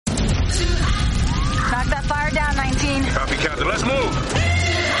Captain. Let's move.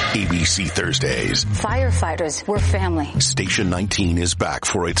 ABC Thursdays. Firefighters, we're family. Station 19 is back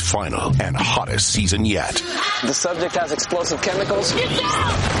for its final and hottest season yet. The subject has explosive chemicals. Get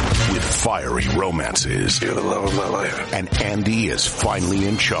down! With fiery romances. You're the love of my life. And Andy is finally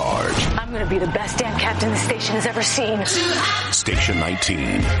in charge. I'm going to be the best damn captain the station has ever seen. Station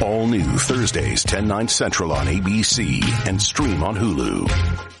 19. All new Thursdays, 10/9 Central on ABC and stream on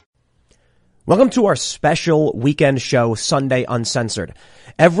Hulu. Welcome to our special weekend show, Sunday Uncensored.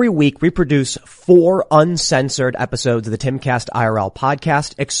 Every week we produce 4 uncensored episodes of the Timcast IRL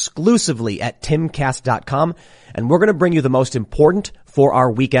podcast exclusively at timcast.com, and we're going to bring you the most important for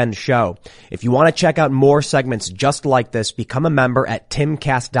our weekend show. If you want to check out more segments just like this, become a member at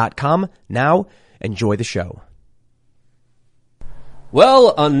timcast.com. Now, enjoy the show.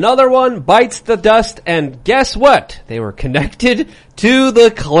 Well, another one bites the dust, and guess what? They were connected to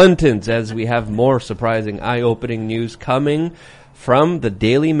the Clintons, as we have more surprising, eye-opening news coming from the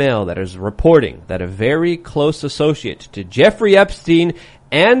Daily Mail that is reporting that a very close associate to Jeffrey Epstein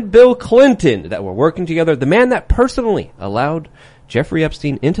and Bill Clinton that were working together, the man that personally allowed Jeffrey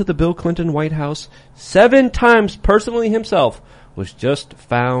Epstein into the Bill Clinton White House 7 times personally himself, was just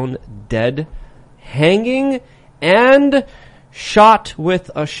found dead, hanging, and shot with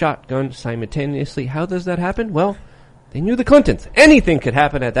a shotgun simultaneously. How does that happen? Well, they knew the Clintons. Anything could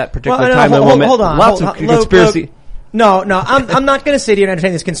happen at that particular time and moment. Hold on. Lots of conspiracy. Look. No, I'm not going to sit here and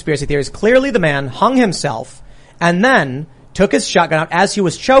entertain these conspiracy theories. Clearly the man hung himself and then took his shotgun out as he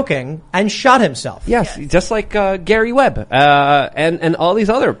was choking and shot himself. Yes, just like Gary Webb and all these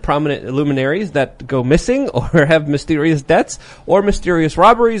other prominent luminaries that go missing or have mysterious deaths or mysterious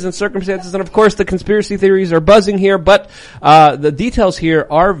robberies and circumstances. And of course, the conspiracy theories are buzzing here, but the details here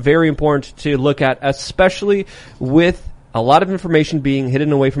are very important to look at, especially with a lot of information being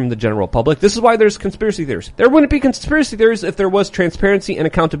hidden away from the general public. This is why there's conspiracy theories. There wouldn't be conspiracy theories if there was transparency and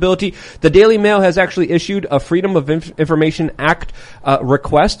accountability. The Daily Mail has actually issued a Freedom of Information Act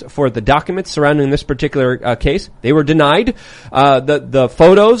request for the documents surrounding this particular case. They were denied. The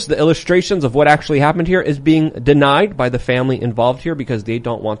photos, the illustrations of what actually happened here is being denied by the family involved here because they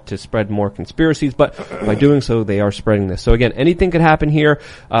don't want to spread more conspiracies, but by doing so, they are spreading this. So again, anything could happen here.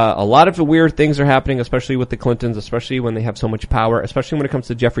 A lot of the weird things are happening, especially with the Clintons, especially when they have so much power, especially when it comes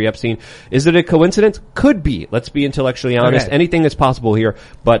to Jeffrey Epstein. Is it a coincidence? Could be. Let's be intellectually honest. Okay. Anything is possible here,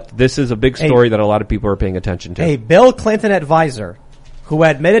 but this is a big story that a lot of people are paying attention to. A Bill Clinton advisor who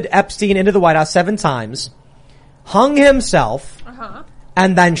admitted Epstein into the White House 7 times, hung himself,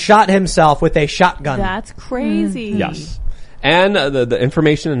 and then shot himself with a shotgun. That's crazy. Yes. And the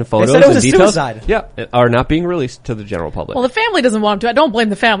information and the photos They said it was and a details, suicide. are not being released to the general public. Well, the family doesn't want him to. I don't blame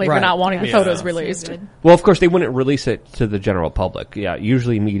the family for not wanting the photos released. Well, of course, they wouldn't release it to the general public. Yeah,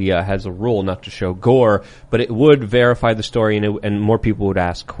 usually media has a rule not to show gore, but it would verify the story, and more people would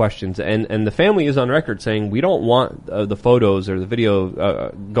ask questions. And the family is on record saying we don't want the photos or the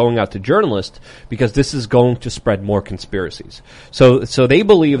video going out to journalists because this is going to spread more conspiracies. So they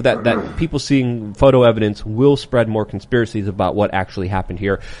believe that people seeing photo evidence will spread more conspiracies about what actually happened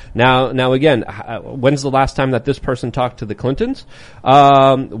here. Now again, when's the last time that this person talked to the Clintons?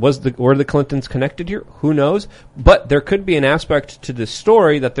 Were the Clintons connected here? Who knows? But there could be an aspect to this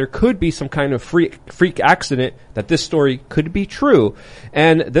story that there could be some kind of freak accident that this story could be true,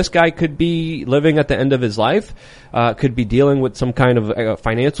 and this guy could be living at the end of his life, could be dealing with some kind of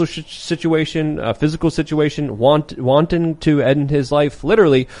financial situation, physical situation, wanting to end his life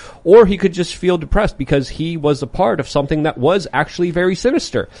literally, or he could just feel depressed because he was a part of something that was actually very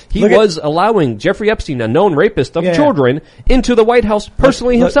sinister. He was allowing Jeffrey Epstein, a known rapist of children, into the White House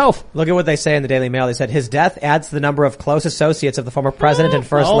personally himself. Look at what they say in the Daily Mail. They said his death adds to the number of close associates of the former president and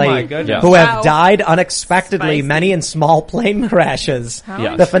first lady who have died unexpectedly, many in small plane crashes.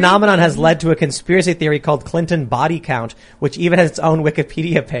 The phenomenon has led to a conspiracy theory called Clinton body count, which even has its own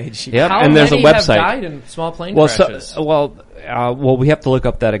Wikipedia page. And there's a website. Have died in small plane crashes? Well, we have to look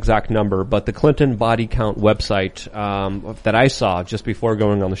up that exact number, but the Clinton body count website that I saw just before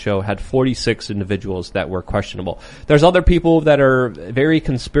going on the show had 46 individuals that were questionable. There's other people that are very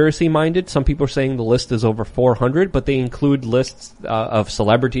conspiracy-minded. Some people are saying the list is over 400, but they include lists of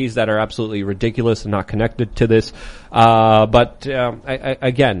celebrities that are absolutely ridiculous and not connected to this.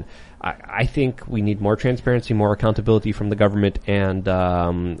 Again, I think we need more transparency, more accountability from the government, and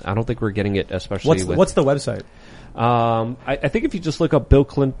I don't think we're getting it, especially what's the website? I think if you just look up Bill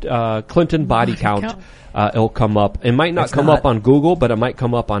Clinton body count, it'll come up. It might not come up on Google, but it might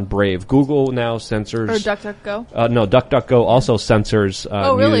come up on Brave. Google now censors. Or DuckDuckGo? No, DuckDuckGo also censors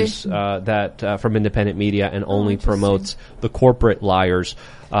really? news that from independent media and only promotes the corporate liars.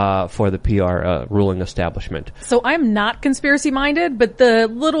 for the PR ruling establishment. So I'm not conspiracy minded, but the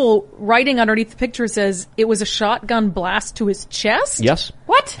little writing underneath the picture says it was a shotgun blast to his chest? Yes.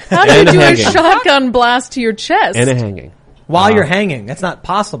 What? How do you do a shotgun blast to your chest? And a hanging. While you're hanging. That's not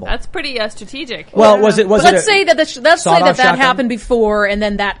possible. That's pretty strategic. Well, was it let's say that shotgun? happened before and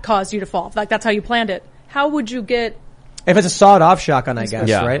then that caused you to fall. Like that's how you planned it. How would you get... If it's a sawed-off shotgun, I guess,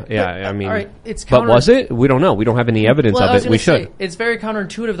 right? Yeah, I mean... All right, but was it? We don't know. We don't have any evidence of it. We should. It's very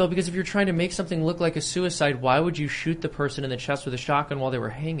counterintuitive, though, because if you're trying to make something look like a suicide, why would you shoot the person in the chest with a shotgun while they were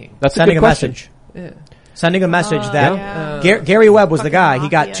hanging? That's Sending a good question. Message. Yeah. Sending a message that... Gary Webb was the guy. He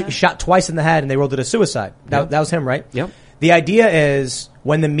got shot twice in the head, and they ruled it a suicide. That was him, right? Yep. The idea is,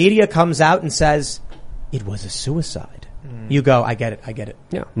 when the media comes out and says, it was a suicide, you go, I get it.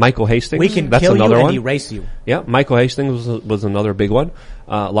 Yeah. Michael Hastings. We can that's kill you another and one. erase you. Yeah. Michael Hastings was another big one.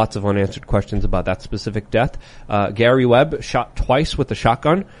 Lots of unanswered questions about that specific death. Gary Webb shot twice with a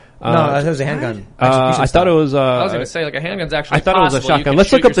shotgun. No, that was a handgun. I thought it was. I was going to say, like, a handgun's actually I thought possible. it was a shotgun.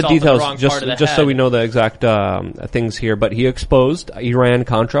 Let's look up the details just so we know the exact things here. But he exposed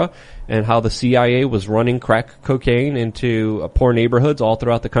Iran-Contra and how the CIA was running crack cocaine into poor neighborhoods all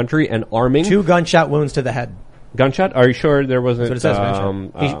throughout the country and arming. 2 gunshot wounds to the head. Gunshot? Are you sure there wasn't? That's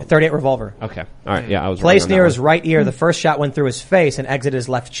what it says. 38 revolver. Okay. All right. Yeah, I was placed near his right ear. The first shot went through his face and exited his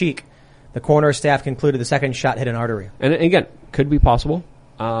left cheek. The coroner staff concluded the second shot hit an artery. And again, could be possible.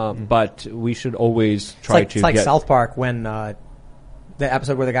 But we should always try to. It's like South Park when the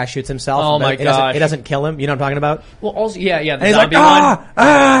episode where the guy shoots himself. Oh my gosh! It doesn't kill him. You know what I'm talking about? Well, also, yeah. And he's like,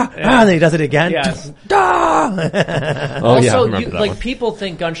 and then he does it again. Yes. Also, people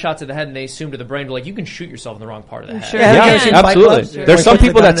think gunshots to the head and they assume to the brain. But like, you can shoot yourself in the wrong part of the head. Sure. Yeah, absolutely. There's some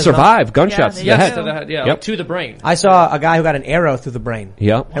people that survive gunshots to the head. To the head. Yeah, yep. to the brain. I saw a guy who got an arrow through the brain.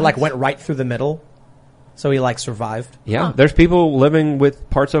 Yeah, it went right through the middle. So he survived. Yeah, there's people living with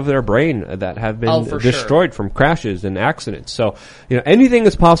parts of their brain that have been destroyed from crashes and accidents. So, anything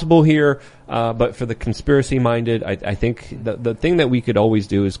is possible here. But for the conspiracy-minded, I think the thing that we could always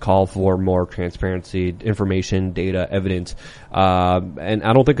do is call for more transparency, information, data, evidence. And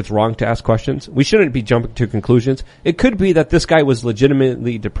I don't think it's wrong to ask questions. We shouldn't be jumping to conclusions. It could be that this guy was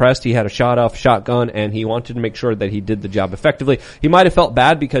legitimately depressed. He had a shot-off shotgun, and he wanted to make sure that he did the job effectively. He might have felt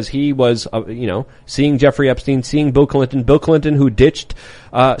bad because he was, seeing Jeffrey Epstein, seeing Bill Clinton who ditched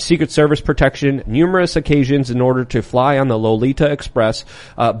Secret Service protection numerous occasions in order to fly on the Lolita Express.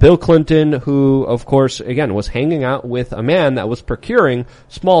 Bill Clinton, who, of course, again, was hanging out with a man that was procuring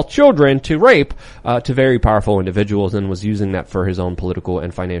small children to rape to very powerful individuals and was using that for his own political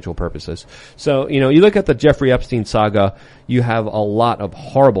and financial purposes. So, you look at the Jeffrey Epstein saga, you have a lot of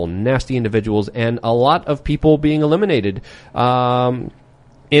horrible, nasty individuals and a lot of people being eliminated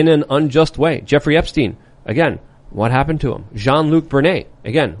in an unjust way. Jeffrey Epstein, again, what happened to him? Jean-Luc Brunet,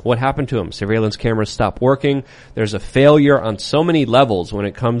 again, what happened to him? Surveillance cameras stopped working. There's a failure on so many levels when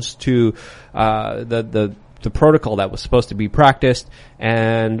it comes to the protocol that was supposed to be practiced,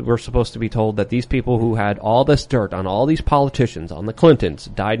 and we're supposed to be told that these people who had all this dirt on all these politicians, on the Clintons,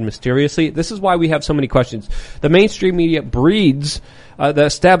 died mysteriously. This is why we have so many questions. The mainstream media breeds the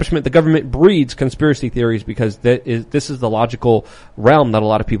establishment, the government breeds conspiracy theories because this is the logical realm that a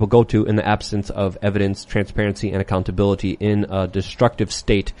lot of people go to in the absence of evidence, transparency, and accountability in a destructive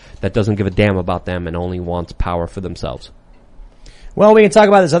state that doesn't give a damn about them and only wants power for themselves. Well, we can talk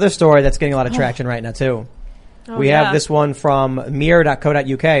about this other story that's getting a lot of traction right now, too. We have this one from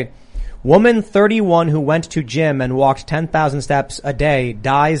mirror.co.uk. Woman 31 who went to gym and walked 10,000 steps a day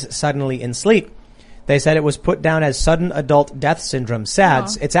dies suddenly in sleep. They said it was put down as sudden adult death syndrome,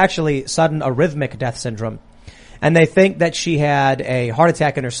 SADS. It's actually sudden arrhythmic death syndrome. And they think that she had a heart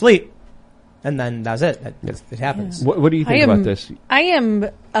attack in her sleep. And then that's it. It happens. What do you think about this? I am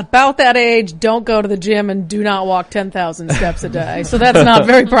about that age. Don't go to the gym and do not walk 10,000 steps a day. So that's not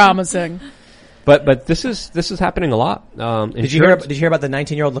very promising. But this is happening a lot. Did you hear about the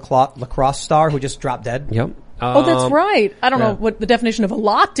 19-year-old lacrosse star who just dropped dead? Yep. That's right. I don't know what the definition of a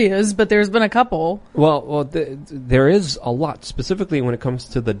lot is, but there's been a couple. Well, there is a lot, specifically when it comes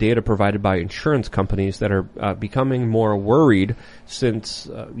to the data provided by insurance companies that are becoming more worried since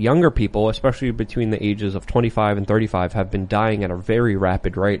younger people, especially between the ages of 25 and 35, have been dying at a very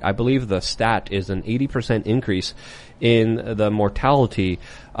rapid rate. I believe the stat is an 80% increase in the mortality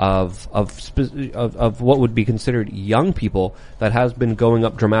of what would be considered young people that has been going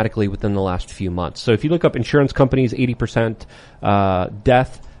up dramatically within the last few months. So if you look up insurance companies, 80%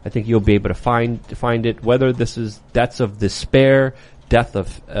 death, I think you'll be able to find it, whether this is deaths of despair, death of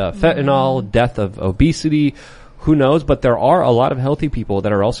fentanyl, death of obesity, Who knows? But there are a lot of healthy people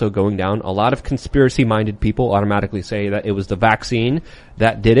that are also going down. A lot of conspiracy-minded people automatically say that it was the vaccine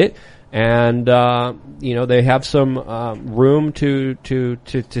that did it. And, they have some, room to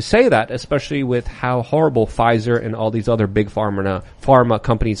say that, especially with how horrible Pfizer and all these other big pharma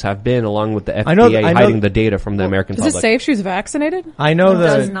companies have been, along with the FDA hiding the data from the American public. Does it say if she was vaccinated? I know It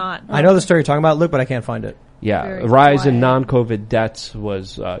does not. I know the story you're talking about, Luke, but I can't find it. Yeah, Very a rise in quiet. non-COVID deaths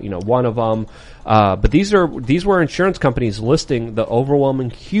was, one of them. But these were insurance companies listing the overwhelming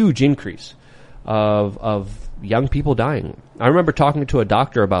huge increase of young people dying. I remember talking to a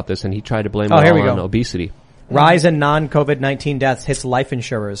doctor about this, and he tried to blame it all on obesity. Rise in non-COVID-19 deaths hits life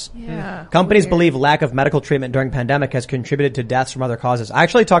insurers. Yeah. Companies believe lack of medical treatment during pandemic has contributed to deaths from other causes. I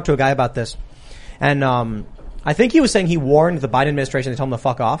actually talked to a guy about this, and I think he was saying he warned the Biden administration to tell him to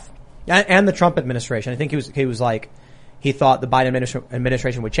fuck off, and the Trump administration. I think he was like, he thought the Biden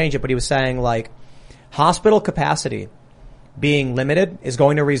administration would change it, but he was saying like, hospital capacity being limited is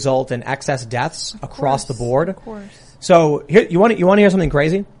going to result in excess deaths across the board. Of course. So here, you want to hear something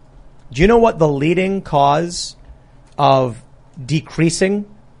crazy? Do you know what the leading cause of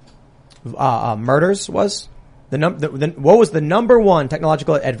decreasing murders was? What was the number one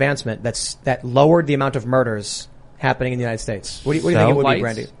technological advancement that lowered the amount of murders happening in the United States? What do you think it would be,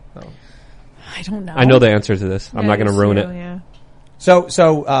 Brandi? I don't know. I know the answer to this. I'm not going to ruin it. Yeah.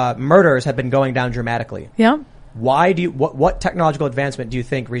 So murders have been going down dramatically. Yeah. What technological advancement do you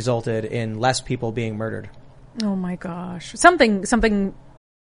think resulted in less people being murdered? Oh my gosh. Something.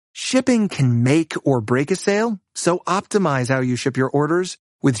 Shipping can make or break a sale, so optimize how you ship your orders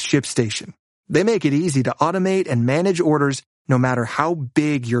with ShipStation. They make it easy to automate and manage orders no matter how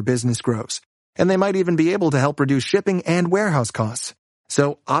big your business grows. And they might even be able to help reduce shipping and warehouse costs.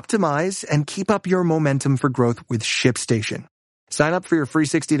 So optimize and keep up your momentum for growth with ShipStation. Sign up for your free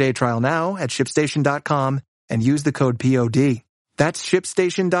 60-day trial now at ShipStation.com and use the code POD. That's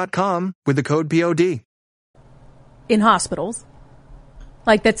ShipStation.com with the code POD. In hospitals,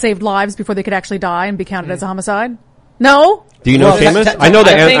 like that saved lives before they could actually die and be counted as a homicide. No. Do you know, Seamus? I know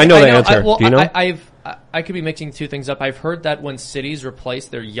the answer. Do you know? I could be mixing two things up. I've heard that when cities replace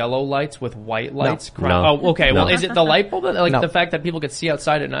their yellow lights with white lights. No. Oh, okay. No. Well, is it the light bulb? Like No. the fact that people could see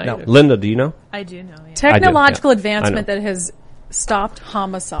outside at night? No. Linda, do you know? I do know. Yeah. Technological I know. advancement that has stopped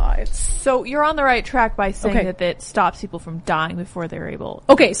homicides. So you're on the right track by saying Okay. that it stops people from dying before they're able.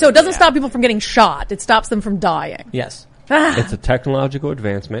 Okay, so it doesn't stop people from getting shot. It stops them from dying. Yes. It's a technological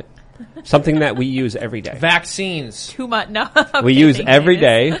advancement. Something that we use every day. Vaccines. Too much. No. We use every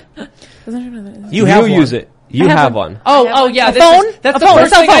day. You have one. use it. You have one. Oh, yeah. A phone? That's A the phone?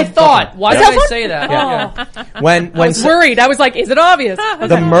 first A cell thing I phone? thought. Why did cell I phone? say that? Yeah. When I was worried. I was like, is it obvious?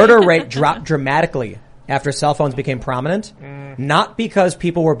 the murder rate dropped dramatically after cell phones became prominent, not because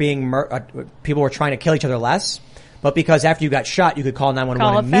people were people were trying to kill each other less, but because after you got shot, you could call 911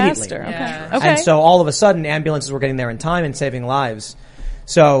 Call it immediately. faster. Yeah. Okay. And so all of a sudden, ambulances were getting there in time and saving lives.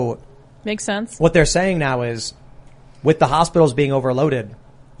 So Makes sense. what they're saying now is, with the hospitals being overloaded,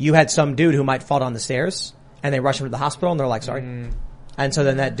 you had some dude who might fall down the stairs, and they rush him to the hospital, and they're like, sorry. And so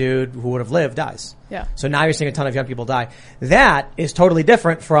then that dude who would have lived dies. Yeah. So now you're seeing a ton of young people die. That is totally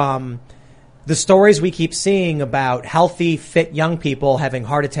different from the stories we keep seeing about healthy, fit young people having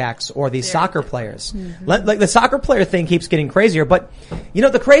heart attacks, or these soccer players. Like the soccer player thing keeps getting crazier, but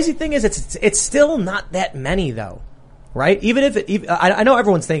the crazy thing is it's still not that many though, right? Even if I know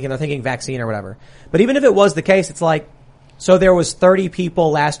everyone's they're thinking vaccine or whatever, but even if it was the case, it's like, so there was 30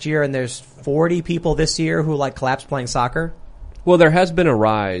 people last year and there's 40 people this year who collapsed playing soccer. Well, there has been a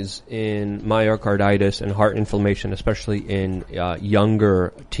rise in myocarditis and heart inflammation, especially in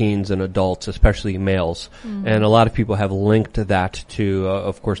younger teens and adults, especially males. And a lot of people have linked that to,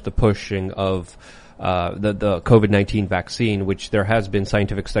 of course, the pushing of the COVID-19 vaccine, which there has been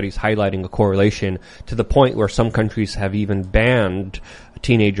scientific studies highlighting a correlation to the point where some countries have even banned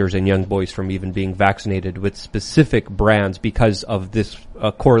teenagers and young boys from even being vaccinated with specific brands because of this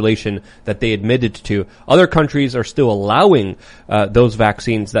correlation that they admitted to. Other countries are still allowing those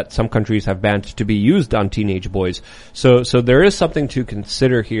vaccines that some countries have banned to be used on teenage boys. So there is something to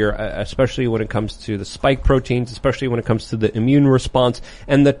consider here, especially when it comes to the spike proteins, especially when it comes to the immune response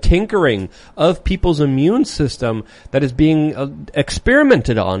and the tinkering of people's immune system that is being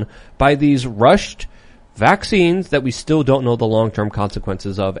experimented on by these rushed vaccines that we still don't know the long-term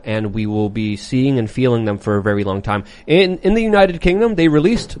consequences of, and we will be seeing and feeling them for a very long time. In the United Kingdom, they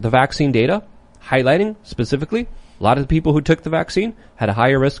released the vaccine data, highlighting specifically a lot of the people who took the vaccine had a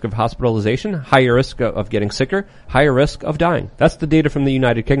higher risk of hospitalization, higher risk of getting sicker, higher risk of dying. That's the data from the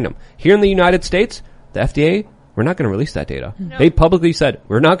United Kingdom. Here in the United States, the FDA, we're we're not going to release that data. No. They publicly said,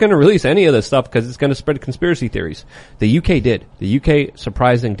 we're not going to release any of this stuff because it's going to spread conspiracy theories. The UK did. The UK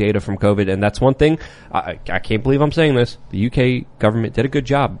surprising data from COVID, and that's one thing. I can't believe I'm saying this. The UK government did a good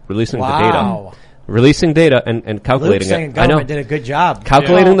job releasing the data. Releasing data and calculating Luke's saying it. Government did a good job.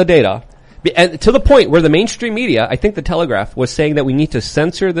 Calculating the data. And to the point where the mainstream media, I think the Telegraph, was saying that we need to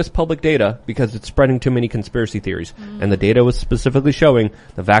censor this public data because it's spreading too many conspiracy theories. And the data was specifically showing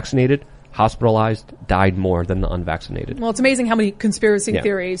the vaccinated, hospitalized, died more than the unvaccinated. Well, it's amazing how many conspiracy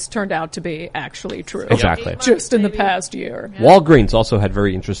theories turned out to be actually true. Exactly. Just in the past year. Yeah. Walgreens also had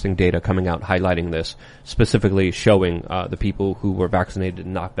very interesting data coming out highlighting this, specifically showing the people who were vaccinated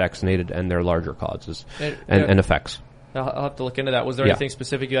and not vaccinated and their larger causes and effects. I'll have to look into that. Was there anything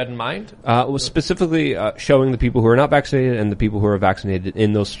specific you had in mind? It was specifically showing the people who are not vaccinated and the people who are vaccinated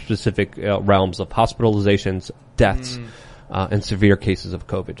in those specific realms of hospitalizations, deaths, and severe cases of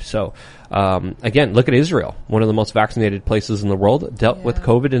COVID. So, again, look at Israel, one of the most vaccinated places in the world, dealt with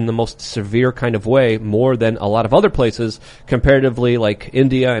COVID in the most severe kind of way, more than a lot of other places, comparatively like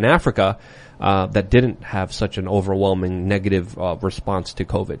India and Africa, that didn't have such an overwhelming negative response to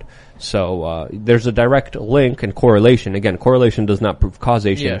COVID. So there's a direct link and correlation. Again, correlation does not prove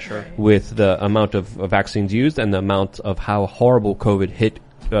causation with the amount of vaccines used and the amount of how horrible COVID hit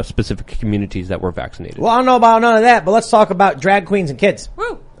specific communities that were vaccinated. Well, I don't know about none of that, but let's talk about drag queens and kids.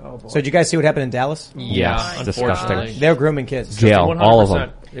 Woo! Oh, boy. So did you guys see what happened in Dallas? Yes, disgusting. They're grooming kids. Jail, 100%. all of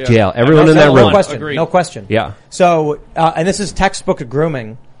them. Yeah. Jail, everyone in that room. No question. Agreed. No question. Yeah. So, and this is textbook of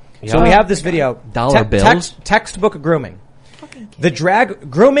grooming. So we have this video. Dollar bills? Textbook of grooming.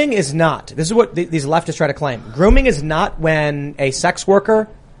 Grooming is not, this is what these leftists try to claim. Grooming is not when a sex worker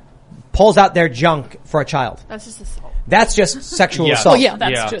pulls out their junk for a child. That's just assault. That's just sexual assault. Well, yeah,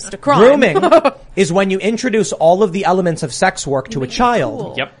 that's just a crime. Grooming is when you introduce all of the elements of sex work to a child.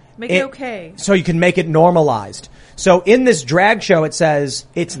 Cool. Yep. Make it okay. So you can make it normalized. So in this drag show, it says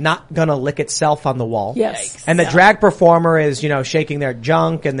it's not gonna lick itself on the wall. Yes. And the drag performer is, shaking their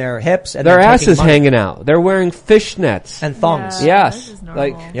junk and their hips and Their they're ass taking is money. hanging out. They're wearing fishnets. And thongs. Yes. This is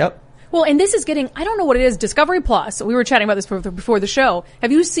normal. Yep. Well, and this is getting, I don't know what it is, Discovery Plus. We were chatting about this before the show.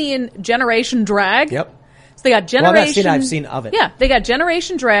 Have you seen Generation Drag? Yep. So they got Generation... I've seen of it. Yeah, they got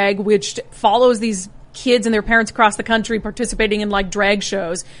Generation Drag, which follows these kids and their parents across the country participating in drag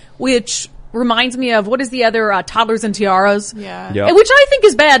shows, which reminds me of, what is the other, Toddlers and Tiaras? Yeah. Yep. Which I think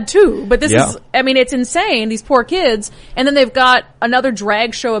is bad too, but this is, it's insane, these poor kids. And then they've got another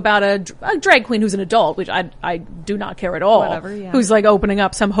drag show about a drag queen who's an adult, which I do not care at all. Whatever, yeah. Who's opening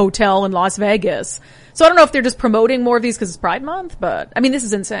up some hotel in Las Vegas. So I don't know if they're just promoting more of these because it's Pride Month, but this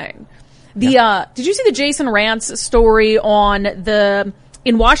is insane. Did you see the Jason Rantz story on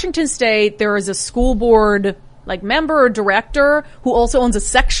in Washington State, there is a school board member or director who also owns a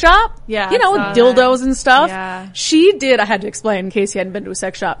sex shop. Yeah. With dildos and stuff. Yeah. She did, I had to explain in case you hadn't been to a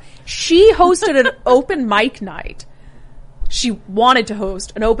sex shop. She hosted an open mic night. She wanted to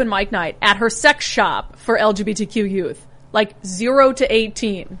host an open mic night at her sex shop for LGBTQ youth. 0 to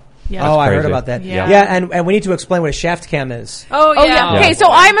 18. Yeah. Oh, I crazy. heard about that. Yeah. And we need to explain what a shaft cam is. Oh, yeah. Okay, so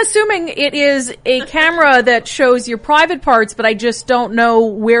I'm assuming it is a camera that shows your private parts, but I just don't know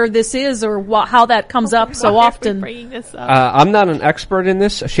where this is or how that comes up so often. Bringing this up. I'm not an expert in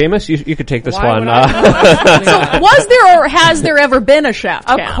this. Seamus, you could take this one. So was there or has there ever been a shaft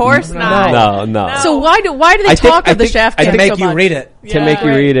cam? Of course not. No. So why do they talk of the shaft cam To make so you much? read it. To make you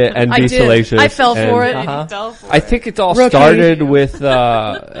read it and be salacious. I fell for it. I think it all started with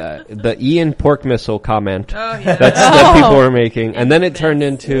the Ian pork missile comment that people were making, and then it turned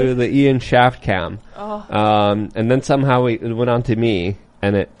into the Ian shaft cam, and then somehow it went on to me,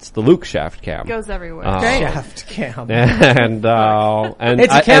 and it's the Luke shaft cam. Goes everywhere. Shaft cam. And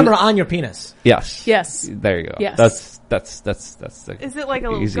It's a camera on your penis. Yes. Yes. There you go. Yes. That's the Is it like a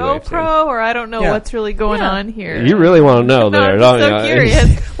little easy way of saying it. GoPro, or I don't know what's really going on here? You really want to know No, there, I'm don't just so you?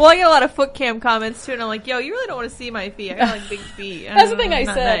 curious. Well, I get a lot of foot cam comments too, and I'm like, yo, you really don't want to see my feet. I got big feet. That's the thing I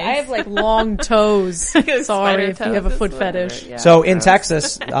said. Nice. I have long toes. Sorry Spider if you have a toes, foot whatever. fetish. Yeah. So in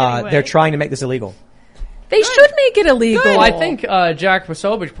Texas, Anyway. they're trying to make this illegal. They should make it illegal. Well, I think Jack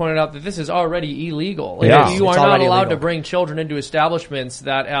Posovich pointed out that this is already illegal. Yeah. You It's are not already allowed illegal. to bring children into establishments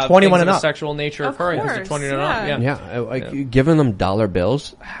that have 21 things and of a up. sexual nature Of occurring. course, It's 21 and up. Yeah. Giving them dollar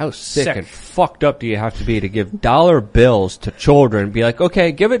bills. How sick Sick. and fucked up do you have to be to give dollar bills to children? Be like,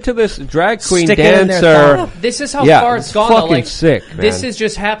 okay, give it to this drag queen Stick it in their dancer. thumb. This is how Yeah, far it's it's gone. Though. fucking sick, man. This is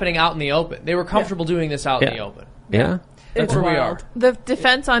just happening out in the open. They were comfortable doing this out in Yeah. the open. Yeah. That's where we are. The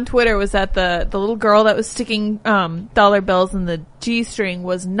defense on Twitter was that the little girl that was sticking dollar bills in the G-string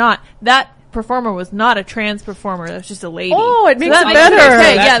was not that performer was not a trans performer. That was just a lady. Oh, it makes it that better.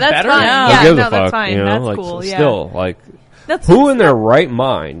 Okay, That's yeah, that's better? fine. Yeah. Who Yeah, gives a no, that's fuck, fine. you know? That's Like, cool. Yeah. Still, like, That's who in their right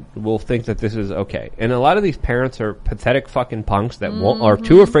mind will think that this is okay? And a lot of these parents are pathetic fucking punks that won't, are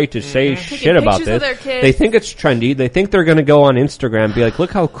too afraid to say shit about pictures of this. their kids. They think it's trendy. They think they're going to go on Instagram and be like,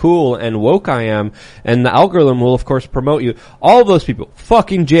 look how cool and woke I am. And the algorithm will, of course, promote you. All of those people,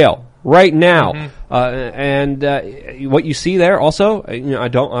 fucking jail. Right now, what you see there also, I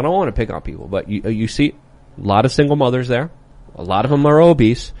don't want to pick on people, but you see a lot of single mothers there. A lot of them are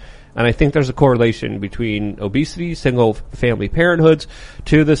obese, and I think there's a correlation between obesity, single family parenthoods,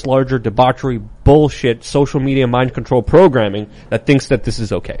 to this larger debauchery bullshit social media mind control programming that thinks that this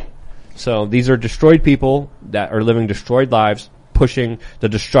is okay. So these are destroyed people that are living destroyed lives, pushing the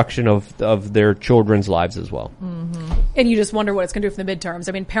destruction of their children's lives as well. Mm-hmm. And you just wonder what it's going to do for the midterms.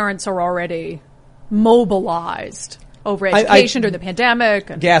 I mean, parents are already mobilized over education during the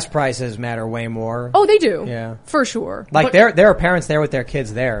pandemic. And gas prices matter way more. Oh, they do. Yeah. For sure. Like, there are parents there with their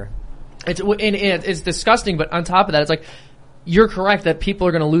kids there. It's disgusting, but on top of that, it's like, you're correct that people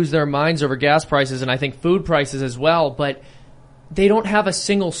are going to lose their minds over gas prices, and I think food prices as well, but they don't have a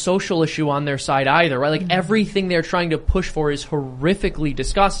single social issue on their side either, right? Like, everything they're trying to push for is horrifically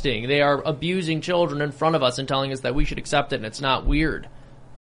disgusting. They are abusing children in front of us and telling us that we should accept it, and it's not weird.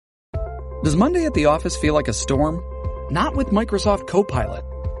 Does Monday at the office feel like a storm? Not with Microsoft Copilot.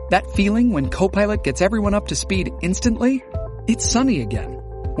 That feeling when Copilot gets everyone up to speed instantly? It's sunny again.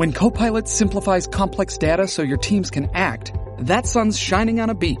 When Copilot simplifies complex data so your teams can act, that sun's shining on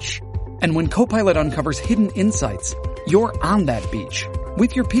a beach. And when Copilot uncovers hidden insights, you're on that beach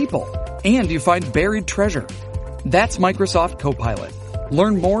with your people, and you find buried treasure. That's Microsoft Copilot.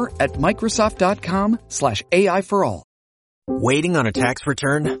 Learn more at Microsoft.com/AI for all. Waiting on a tax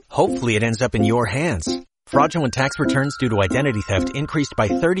return? Hopefully it ends up in your hands. Fraudulent tax returns due to identity theft increased by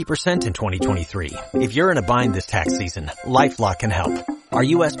 30% in 2023. If you're in a bind this tax season, LifeLock can help. Our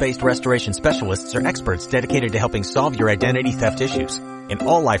U.S.-based restoration specialists are experts dedicated to helping solve your identity theft issues. And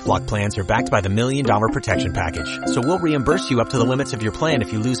all LifeLock plans are backed by the $1 Million Protection Package. So we'll reimburse you up to the limits of your plan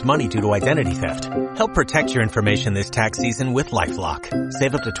if you lose money due to identity theft. Help protect your information this tax season with LifeLock.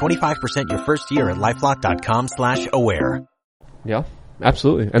 Save up to 25% your first year at LifeLock.com/aware. Yeah,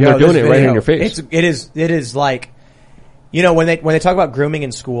 absolutely. And they're doing it right in your face. It is like, when they talk about grooming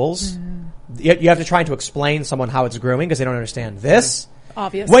in schools, you have to try to explain to someone how it's grooming because they don't understand this.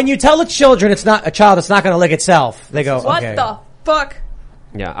 Obvious. When you tell a child it's not going to lick itself, they go, what okay. the fuck?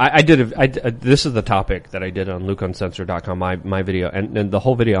 Yeah, I did. This is the topic that I did on LukeUncensored.com, my video, and the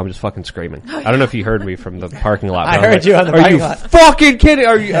whole video I'm just fucking screaming. I don't know if you heard me from the parking lot. I heard you on the parking lot. Are you fucking kidding?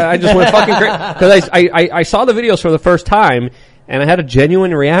 I just went fucking crazy because I saw the videos for the first time and I had a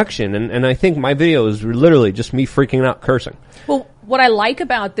genuine reaction, and I think my video is literally just me freaking out, cursing. Well, what I like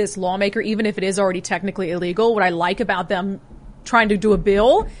about this lawmaker, even if it is already technically illegal, what I like about them trying to do a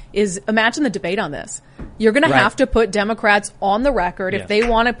bill is imagine the debate on this. You're going to have to put Democrats on the record if they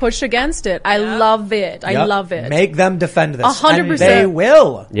want to push against it. I love it. I love it. Make them defend this. 100%. They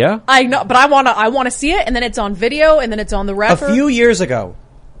will. Yeah. I know, but I want to see it, and then it's on video, and then it's on the record. A few years ago,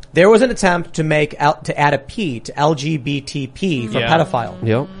 there was an attempt to add a P to LGBTP for pedophile.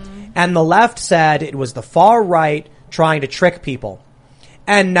 Yep. And the left said it was the far right trying to trick people.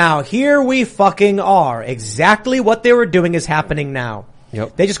 And now here we fucking are. Exactly what they were doing is happening now.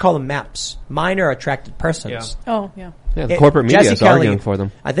 Yep. They just call them MAPs. Minor attracted persons. Yeah. Oh, yeah. Yeah, the corporate media is arguing for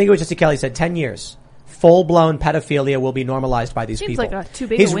them. I think it was Jesse Kelly said 10 years. Full-blown pedophilia will be normalized by these Seems people. like too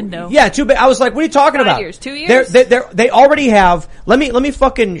big a window. Yeah, too big. I was like, what are you talking 5 about? years, 2 years? They already have. Let me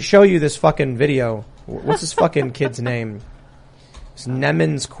fucking show you this fucking video. What's this fucking kid's name? It's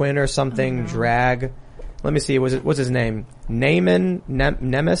Nemens Quinn or something. Drag. Let me see. What's his name?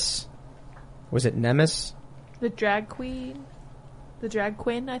 Nemes? Was it Nemes? The drag queen? The drag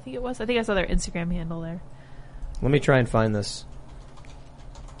queen, I think it was. I think I saw their Instagram handle there. Let me try and find this.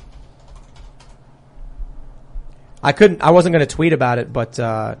 I wasn't going to tweet about it, but,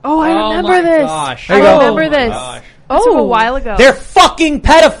 I remember this. Gosh. I remember this. Gosh. This was a while ago. They're fucking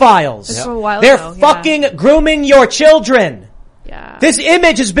pedophiles. This was a while They're ago. fucking grooming your children. Yeah. This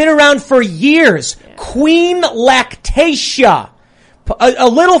image has been around for years. Yeah. Queen Lactatia. A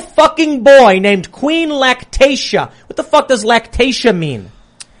little fucking boy named Queen Lactatia. What the fuck does Lactatia mean?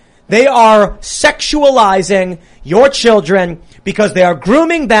 They are sexualizing your children because they are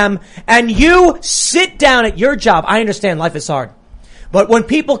grooming them, and you sit down at your job. I understand life is hard. But when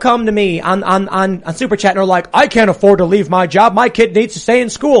people come to me on Super Chat and are like, I can't afford to leave my job, my kid needs to stay in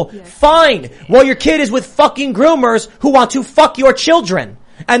school. Yeah. Fine. Well, your kid is with fucking groomers who want to fuck your children.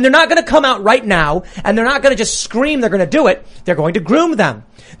 And they're not going to come out right now, and they're not going to just scream they're going to do it. They're going to groom them.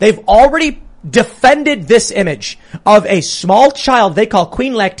 They've already defended this image of a small child they call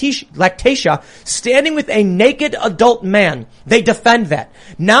Queen Lactatia standing with a naked adult man. They defend that.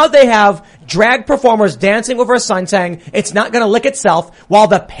 Now they have drag performers dancing over a sign saying it's not going to lick itself, while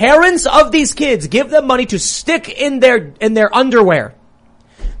the parents of these kids give them money to stick in their underwear.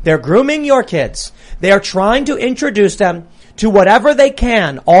 They're grooming your kids. They are trying to introduce them to whatever they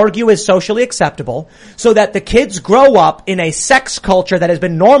can argue is socially acceptable so that the kids grow up in a sex culture that has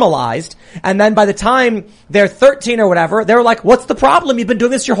been normalized. And then by the time they're 13 or whatever, they're like, what's the problem? You've been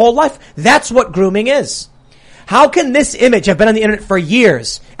doing this your whole life. That's what grooming is. How can this image have been on the internet for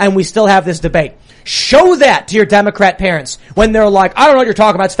years and we still have this debate? Show that to your Democrat parents when they're like, I don't know what you're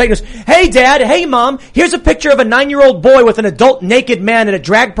talking about. It's fake news. Hey, Dad. Hey, Mom. Here's a picture of a 9-year-old boy with an adult naked man at a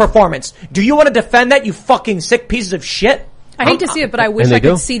drag performance. Do you want to defend that, you fucking sick pieces of shit? I hate to see it, but I wish I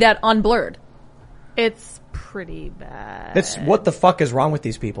could see that unblurred. It's pretty bad. It's what the fuck is wrong with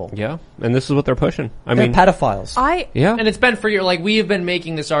these people? Yeah, and this is what they're pushing. They're pedophiles. And it's been for years. Like, we have been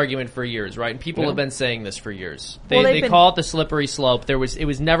making this argument for years, right? And people have been saying this for years. They call it the slippery slope. It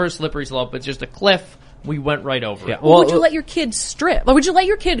was never a slippery slope. It's just a cliff. We went right over it. Well, would you let your kid strip? Or would you let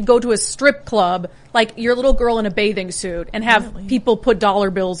your kid go to a strip club, like your little girl in a bathing suit, and have people put dollar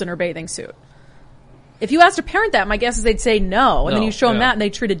bills in her bathing suit? If you asked a parent that, my guess is they'd say no, and then you show them that and they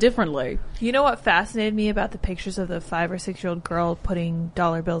treat it differently. You know what fascinated me about the pictures of the 5 or 6 year old girl putting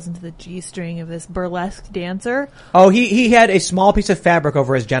dollar bills into the G-string of this burlesque dancer? Oh, he had a small piece of fabric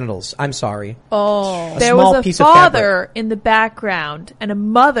over his genitals. I'm sorry. Oh. There was a father in the background and a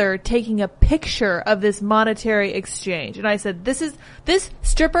mother taking a picture of this monetary exchange. And I said, this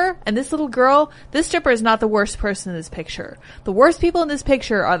stripper and this little girl, this stripper is not the worst person in this picture. The worst people in this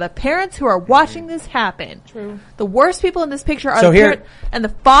picture are the parents who are watching this happen. True. The worst people in this picture are the parent and the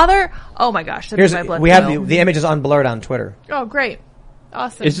father. Oh my gosh. We have the images unblurred on Twitter. Oh, great.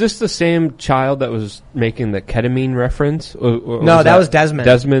 Awesome. Is this the same child that was making the ketamine reference? Or no, that was Desmond.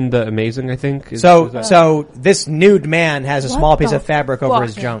 Desmond the Amazing, I think. So this nude man has a small piece of fabric over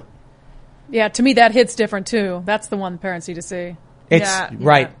his junk. Yeah, to me that hits different too. That's the one parents need to see. It's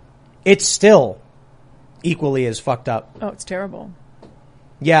right. It's still equally as fucked up. Oh, it's terrible.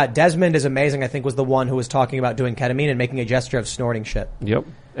 Yeah, Desmond is Amazing, I think, was the one who was talking about doing ketamine and making a gesture of snorting shit. Yep.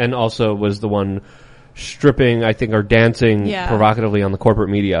 And also was the one stripping, I think, or dancing provocatively on the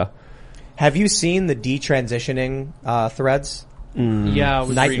corporate media. Have you seen the detransitioning threads? Yeah, I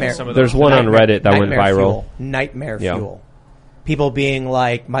was reading some of those. There's one on Reddit that went viral. Nightmare fuel. People being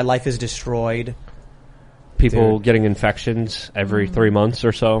like, my life is destroyed. People getting infections every 3 months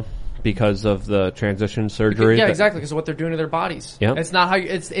or so because of the transition surgery. Yeah, exactly, because of what they're doing to their bodies. Yeah. It's not how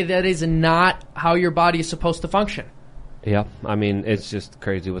that is not how your body is supposed to function. Yeah, I mean, it's just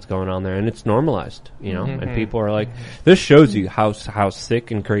crazy what's going on there, and it's normalized, you know, and people are like, this shows you how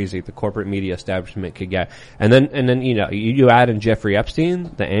sick and crazy the corporate media establishment could get. And then, you know, you add in Jeffrey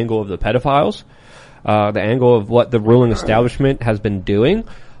Epstein, the angle of the pedophiles, the angle of what the ruling establishment has been doing.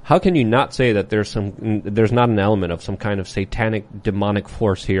 How can you not say that there's not an element of some kind of satanic, demonic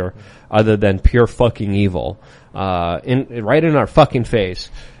force here other than pure fucking evil, right in our fucking face?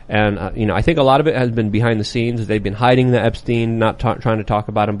 And, you know, I think a lot of it has been behind the scenes. They've been hiding the Epstein, not trying to talk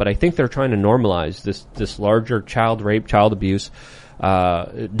about him, but I think they're trying to normalize this larger child rape, child abuse,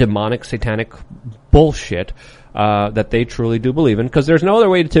 demonic, satanic bullshit, that they truly do believe in, because there's no other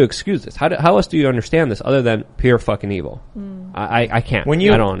way to excuse this. How else do you understand this other than pure fucking evil? I can't. I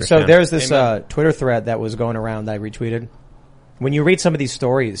don't understand. So there's this, Twitter thread that was going around that I retweeted. When you read some of these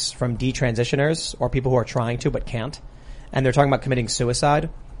stories from detransitioners or people who are trying to but can't, and they're talking about committing suicide,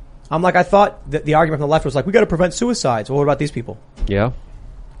 I'm like, I thought that the argument from the left was like, we gotta prevent suicides. Well, what about these people? Yeah.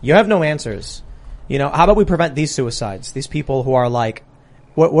 You have no answers. You know, how about we prevent these suicides? These people who are like,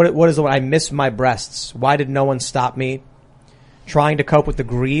 what is the one? I miss my breasts. Why did no one stop me? Trying to cope with the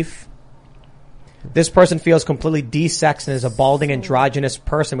grief. This person feels completely desexed and is a balding androgynous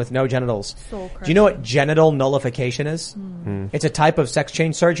person with no genitals. Do you know what genital nullification is? It's a type of sex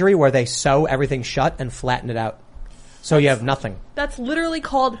change surgery where they sew everything shut and flatten it out. So you have nothing. That's literally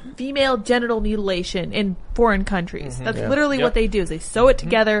called female genital mutilation in foreign countries. That's literally what they do is they sew it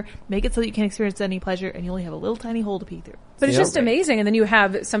together, make it so that you can't experience any pleasure, and you only have a little tiny hole to pee through. But it's just amazing. And then you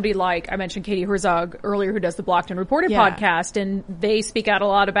have somebody like, I mentioned Katie Herzog earlier, who does the Blocked and Reported podcast, and they speak out a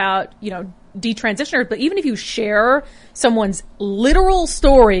lot about, you know, detransitioners. But even if you share someone's literal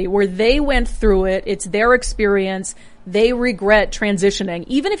story where they went through it, it's their experience, they regret transitioning.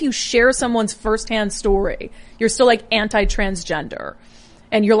 Even if you share someone's firsthand story, you're still like anti-transgender.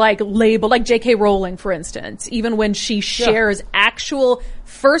 and you're like labeled, like J.K. Rowling, for instance, even when she shares actual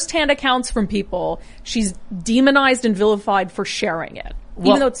first-hand accounts from people, she's demonized and vilified for sharing it.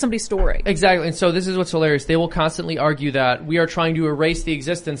 Even though it's somebody's story. Exactly. And so this is what's hilarious. They will constantly argue that we are trying to erase the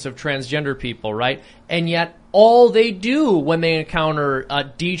existence of transgender people, right? And yet all they do when they encounter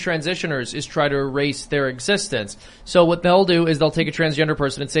detransitioners is try to erase their existence. So what they'll do is they'll take a transgender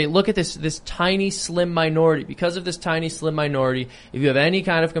person and say, look at this tiny, slim minority. Because of this tiny, slim minority, if you have any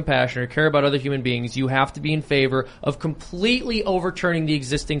kind of compassion or care about other human beings, you have to be in favor of completely overturning the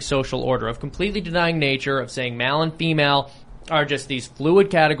existing social order, of completely denying nature, of saying male and female are just these fluid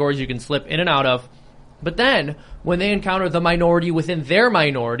categories you can slip in and out of. But then, when they encounter the minority within their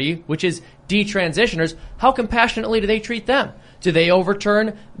minority, which is detransitioners, how compassionately do they treat them? Do they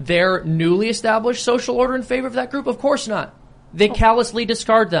overturn their newly established social order in favor of that group? Of course not. They callously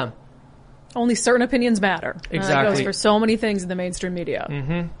discard them. Only certain opinions matter. Exactly. That goes for so many things in the mainstream media.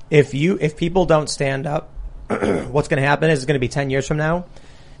 Mm-hmm. If people don't stand up, what's going to happen is it's going to be 10 years from now,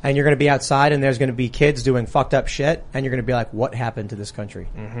 and you're going to be outside and there's going to be kids doing fucked up shit, and you're going to be like, what happened to this country?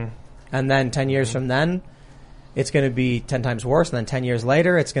 Mm-hmm. And then 10 years from then, it's going to be 10 times worse. And then 10 years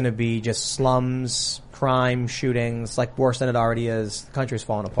later, it's going to be just slums, crime, shootings, like worse than it already is. The country's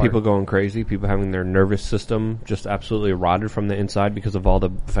falling apart. People going crazy, people having their nervous system just absolutely rotted from the inside because of all the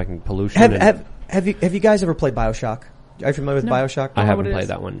fucking pollution. Have you guys ever played BioShock? Are you familiar with BioShock? I haven't played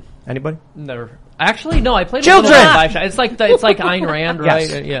that one. Anybody? Never. Actually, no, I played Children! BioShock. It's like Ayn Rand, right?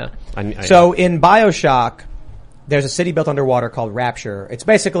 Yes. Yeah. So in BioShock, there's a city built underwater called Rapture. It's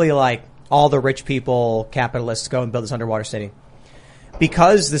basically like all the rich people, capitalists go and build this underwater city.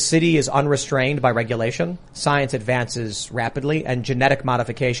 Because the city is unrestrained by regulation, science advances rapidly and genetic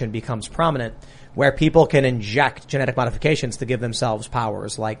modification becomes prominent, where people can inject genetic modifications to give themselves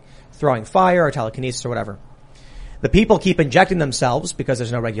powers like throwing fire or telekinesis or whatever. The people keep injecting themselves because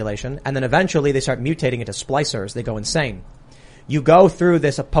there's no regulation, and then eventually they start mutating into splicers. They go insane. You go through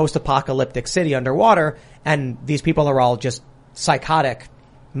this post-apocalyptic city underwater, and these people are all just psychotic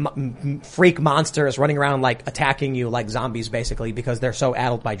freak monsters running around like attacking you like zombies basically because they're so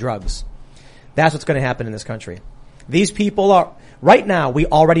addled by drugs. That's what's going to happen in this country. These people are, right now, we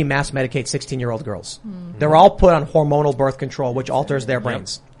already mass medicate 16-year-old girls. Mm-hmm. They're all put on hormonal birth control, which alters their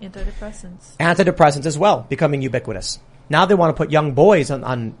brains. Antidepressants as well, becoming ubiquitous. Now they want to put young boys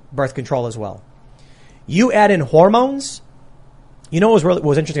on birth control as well. You add in hormones. You know what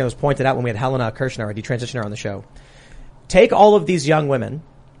was interesting? It was pointed out when we had Helena Kirshner, a detransitioner, on the show. Take all of these young women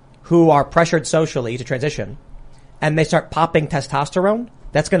who are pressured socially to transition, and they start popping testosterone.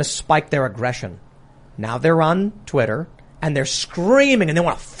 That's going to spike their aggression. Now they're on Twitter, and they're screaming, and they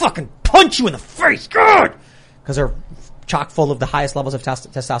want to fucking punch you in the face. God! Because they're chock full of the highest levels of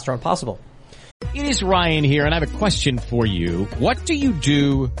testosterone possible. It is Ryan here, and I have a question for you. What do you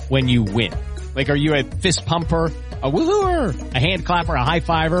do when you win? Like, are you a fist pumper, a woohooer, a hand clapper, a high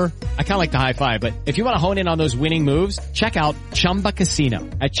fiver? I kind of like the high five, but if you want to hone in on those winning moves, check out Chumba Casino.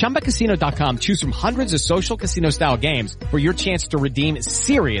 At ChumbaCasino.com, choose from hundreds of social casino style games for your chance to redeem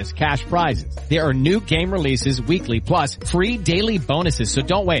serious cash prizes. There are new game releases weekly, plus free daily bonuses. So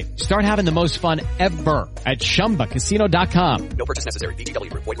don't wait. Start having the most fun ever at ChumbaCasino.com. No purchase necessary.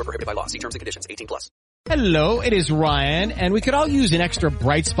 VGW. Void where prohibited by law. See terms and conditions. 18+. Hello, it is Ryan, and we could all use an extra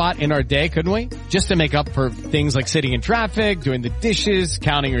bright spot in our day, couldn't we? Just to make up for things like sitting in traffic, doing the dishes,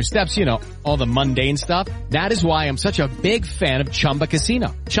 counting your steps, you know, all the mundane stuff. That is why I'm such a big fan of Chumba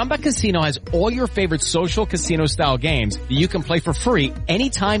Casino. Chumba Casino has all your favorite social casino style games that you can play for free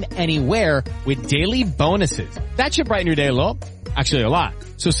anytime, anywhere with daily bonuses. That should brighten your day a little. Actually, a lot.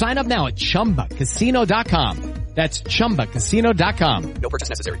 So sign up now at ChumbaCasino.com. That's ChumbaCasino.com. No purchase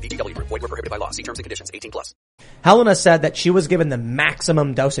necessary. VGW. Void where prohibited by law. See terms and conditions. 18+. Helena said that she was given the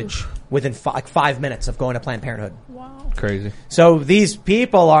maximum dosage within 5 minutes of going to Planned Parenthood. Wow. Crazy. So these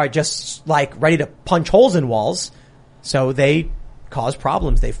people are just like ready to punch holes in walls. So they cause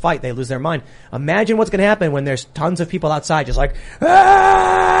problems. They fight. They lose their mind. Imagine what's going to happen when there's tons of people outside just like,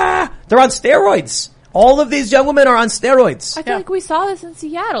 ah! They're on steroids. All of these young women are on steroids. I feel like we saw this in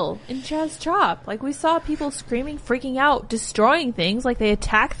Seattle, in Chaz Chop. Like, we saw people screaming, freaking out, destroying things, like they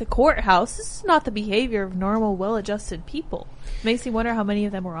attacked the courthouse. This is not the behavior of normal, well-adjusted people. Makes me wonder how many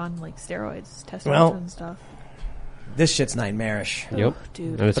of them were on, like, steroids, testosterone and stuff. This shit's nightmarish. Yep. Oh,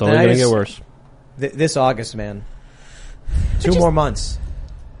 dude. And it's only going to get worse. This August, man. 2 more months.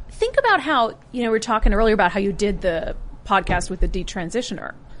 Think about how, we were talking earlier about how you did the podcast with the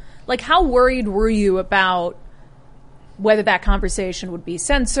detransitioner. Like, how worried were you about whether that conversation would be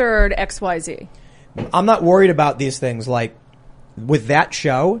censored, XYZ? I'm not worried about these things. Like, with that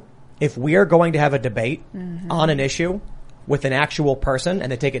show, if we are going to have a debate on an issue, with an actual person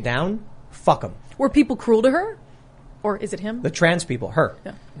and they take it down, fuck them. Were people cruel to her? Or is it him? The trans people, her.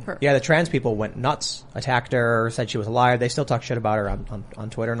 Yeah, her. Yeah, the trans people went nuts, attacked her, said she was a liar. They still talk shit about her on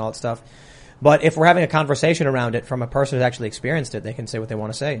Twitter and all that stuff. But if we're having a conversation around it from a person who's actually experienced it, they can say what they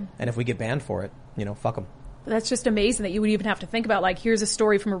want to say. And if we get banned for it, fuck them. But that's just amazing that you would even have to think about, like, here's a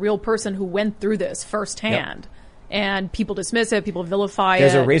story from a real person who went through this firsthand. Yep. And people dismiss it, people vilify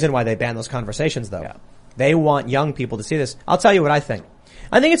There's a reason why they ban those conversations, though. Yeah. They want young people to see this. I'll tell you what I think.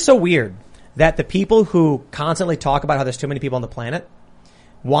 I think it's so weird that the people who constantly talk about how there's too many people on the planet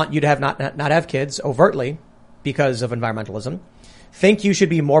want you to have not have kids overtly because of environmentalism, think you should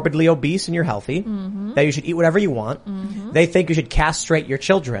be morbidly obese and you're healthy, that you should eat whatever you want. They think you should castrate your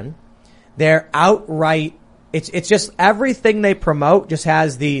children. They're outright, it's just everything they promote just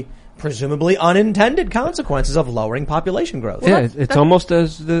has the presumably unintended consequences of lowering population growth. Yeah, it's almost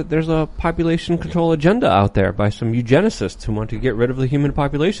as there's a population control agenda out there by some eugenicists who want to get rid of the human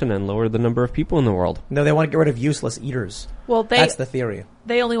population and lower the number of people in the world. No, they want to get rid of useless eaters. Well, that's the theory.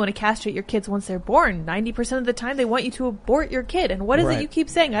 They only want to castrate your kids once they're born. 90% of the time they want you to abort your kid. And what is it you keep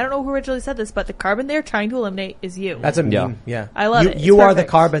saying? I don't know who originally said this, but the carbon they're trying to eliminate is you. That's a meme. Yeah. I love it. You are the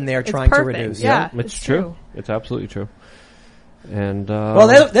carbon they're trying to reduce. Yeah, it's true. It's absolutely true. And well,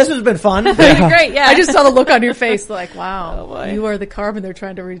 this has been fun. Great, yeah. I just saw the look on your face, like, wow, you are the carbon they're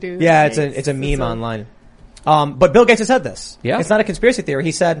trying to reduce. Yeah, it's a meme online. But Bill Gates has said this. Yeah, it's not a conspiracy theory.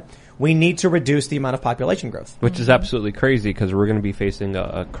 He said we need to reduce the amount of population growth, which is absolutely crazy because we're going to be facing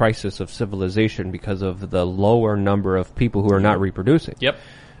a crisis of civilization because of the lower number of people who are not reproducing. Yep.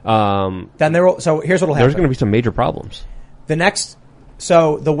 So here's what'll happen. There's going to be some major problems.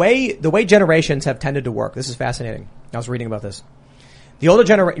 The way generations have tended to work. This is fascinating. I was reading about this. The older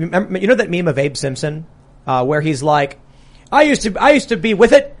generation, you know that meme of Abe Simpson, where he's like, I used to be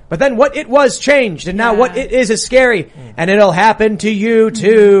with it, but then what it was changed, and now what it is scary, and it'll happen to you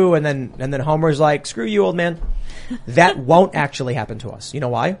too. And then Homer's like, screw you, old man. That won't actually happen to us. You know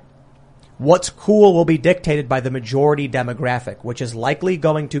why? What's cool will be dictated by the majority demographic, which is likely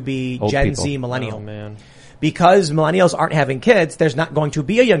going to be old Gen people. Z millennial. Oh, man. Because millennials aren't having kids, there's not going to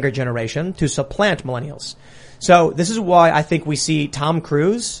be a younger generation to supplant millennials. So this is why I think we see Tom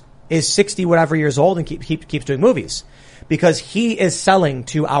Cruise is 60 whatever years old and keeps doing movies. Because he is selling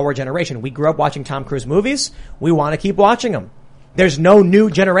to our generation. We grew up watching Tom Cruise movies. We want to keep watching them. There's no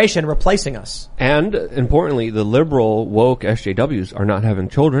new generation replacing us. And importantly, the liberal woke SJWs are not having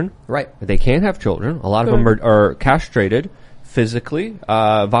children. Right. They can't have children. A lot of them are castrated physically,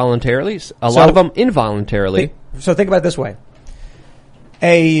 voluntarily. A lot of them involuntarily. So think about it this way.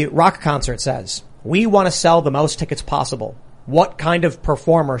 A rock concert says, we want to sell the most tickets possible. What kind of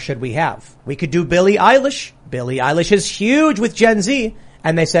performer should we have? We could do Billie Eilish. Billie Eilish is huge with Gen Z.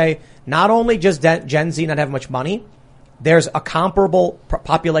 And they say, not only does Gen Z not have much money, there's a comparable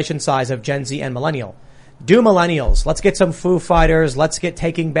population size of Gen Z and millennial. Do millennials. Let's get some Foo Fighters. Let's get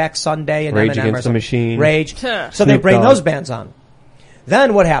Taking Back Sunday and Rage Eminem Against the Machine. Rage. So they bring those bands on.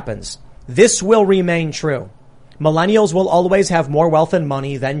 Then what happens? This will remain true. Millennials will always have more wealth and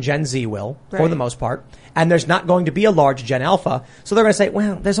money than Gen Z will, for the most part. And there's not going to be a large Gen Alpha. So they're going to say,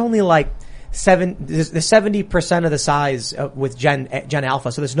 well, there's only like 70% of the size with Gen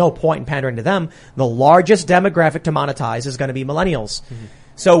Alpha. So there's no point in pandering to them. The largest demographic to monetize is going to be millennials. Mm-hmm.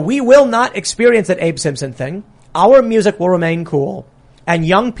 So we will not experience that Abe Simpson thing. Our music will remain cool. And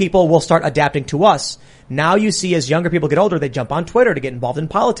young people will start adapting to us. Now you see as younger people get older, they jump on Twitter to get involved in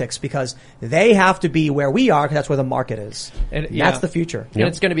politics because they have to be where we are because that's where the market is. And that's the future. And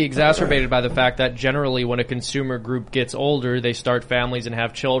it's going to be exacerbated by the fact that generally when a consumer group gets older, they start families and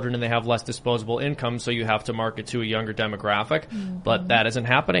have children and they have less disposable income, so you have to market to a younger demographic. Mm-hmm. But that isn't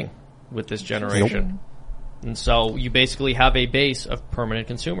happening with this generation. Nope. And so you basically have a base of permanent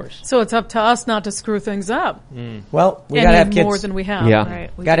consumers. So it's up to us not to screw things up. Mm. Well, we gotta have kids. More than we have. Yeah.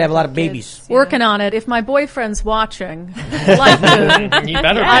 Right. We gotta have a lot of babies. Yeah. Working on it. If my boyfriend's watching,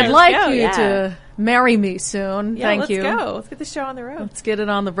 I'd like you to marry me soon. Yeah, Thank you. Let's go. Let's get the show on the road. Let's get it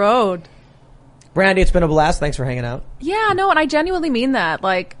on the road. Brandi, it's been a blast. Thanks for hanging out. Yeah, no, and I genuinely mean that.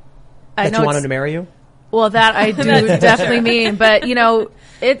 Like, I know you want him to marry you? Well, that I do definitely mean, but you know,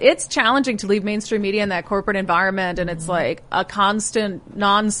 it's challenging to leave mainstream media in that corporate environment, and it's like a constant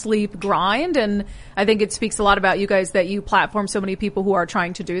non-sleep grind. And I think it speaks a lot about you guys that you platform so many people who are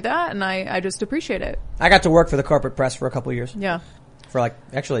trying to do that, and I just appreciate it. I got to work for the corporate press for a couple of years. Yeah. For like,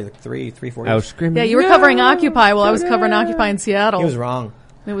 actually, 4 years. I was screaming. Yeah, you were covering Occupy while I was covering Occupy in Seattle. He was wrong.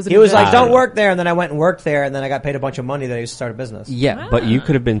 He was like, don't work there, and then I went and worked there, and then I got paid a bunch of money that I used to start a business. Yeah, but you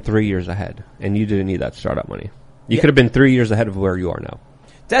could have been 3 years ahead, and you didn't need that startup money. You could have been 3 years ahead of where you are now.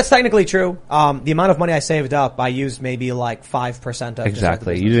 That's technically true. The amount of money I saved up, I used maybe like 5% of.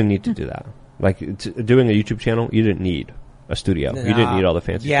 Exactly. You didn't need to do that. Like doing a YouTube channel, you didn't need a studio. You didn't need all the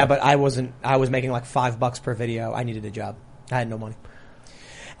fancy stuff. But I was making like $5 per video. I needed a job. I had no money.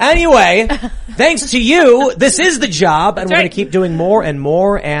 Anyway, thanks to you, this is the job, and we're going to keep doing more and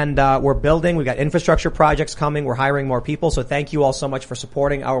more, and we're building. We've got infrastructure projects coming. We're hiring more people, so thank you all so much for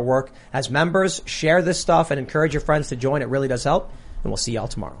supporting our work as members. Share this stuff and encourage your friends to join. It really does help, and we'll see y'all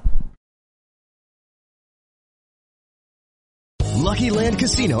tomorrow. Lucky Land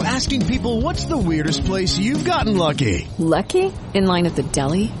Casino, asking people, what's the weirdest place you've gotten lucky? Lucky? In line at the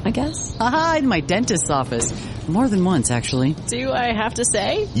deli, I guess? Aha, in my dentist's office. More than once, actually. Do I have to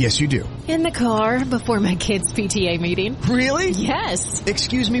say? Yes, you do. In the car before my kids' PTA meeting. Really? Yes.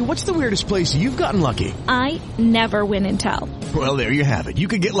 Excuse me, what's the weirdest place you've gotten lucky? I never win and tell. Well, there you have it. You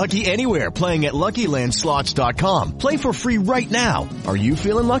can get lucky anywhere, playing at LuckyLandSlots.com. Play for free right now. Are you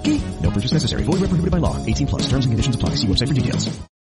feeling lucky? No purchase necessary. Void where prohibited by law. 18+. Terms and conditions apply. See website for details.